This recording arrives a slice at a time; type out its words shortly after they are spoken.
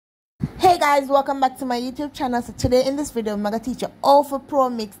Guys, welcome back to my YouTube channel. So today in this video I'm gonna teach you how to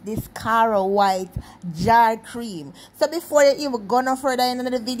pro-mix this Carowhite jar cream. So before you even go no further into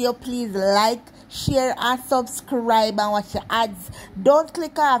the video, please like, share and subscribe and watch the ads. Don't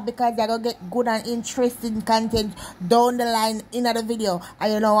click off because you're gonna get good and interesting content down the line in the video.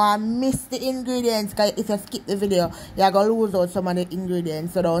 And you know I miss the ingredients, because if you skip the video you're gonna lose out some of the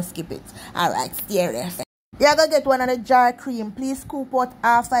ingredients, so don't skip it. Alright, stay there. You're gonna get one of the jar cream. Please scoop out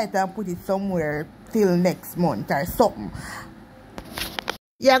half it and put it somewhere till next month or something.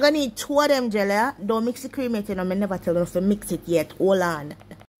 You're gonna need 2 of them jelly. Don't mix the cream yet, you know, I never tell you to mix it yet. Hold on.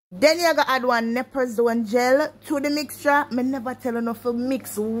 Then you're gonna add 1 Neperzone gel to the mixture. I never tell you to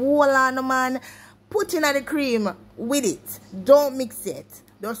mix. Hold on, man. Put in the cream with it. Don't mix it.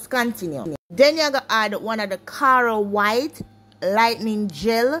 Just continue. Then you're gonna add 1 of the Carowhite Whitening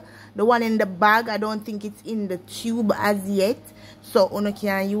gel, the one in the bag. I don't think it's in the tube as yet, so you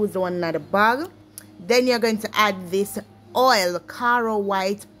can use the one in the bag. Then you're going to add this oil,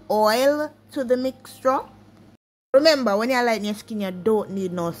 Carowhite oil, to the mixture. Remember, when you lighten your skin, you don't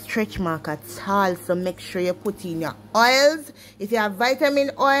need no stretch mark at all, so make sure you put in your oils. If you have vitamin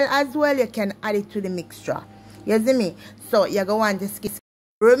oil as well, you can add it to the mixture. You see me? So you're going to want to skip.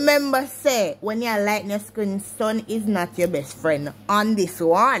 Remember, say, when you lighten your skin, sun is not your best friend on this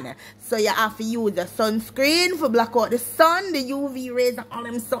one. So you have to use a sunscreen for block out the sun, the UV rays and all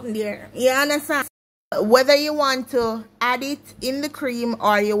them something there. You understand? Whether you want to add it in the cream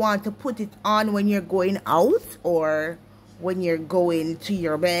or you want to put it on when you're going out or when you're going to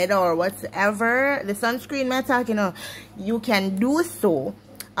your bed or whatever, the sunscreen I'm talking about, you can do so.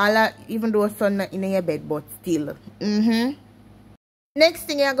 Even though sun not in your bed, but still. Next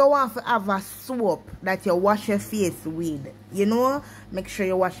thing, you're going to have a soap that you wash your face with. You know, make sure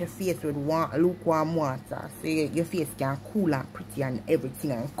you wash your face with lukewarm water, so your face can cool and pretty and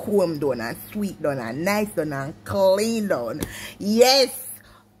everything, and comb down and sweet down and nice down and clean down. Yes,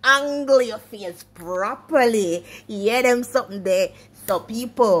 angle your face properly. Yeah, them something there. So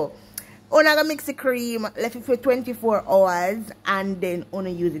people, I'm gonna mix the cream, left it for 24 hours, and then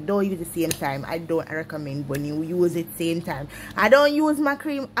use it. Don't use the same time. I don't recommend when you use it same time. I don't use my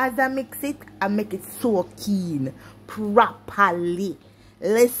cream as I mix it. I make it soaking properly.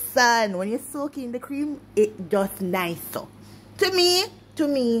 Listen, when you soak in the cream, it just nice. So to me,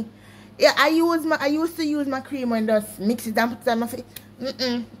 yeah, I used to use my cream and just mix it and put it on my face.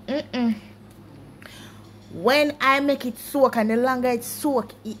 When I make it soak, and the longer it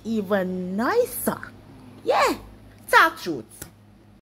soak, it even nicer. Yeah, talk truth.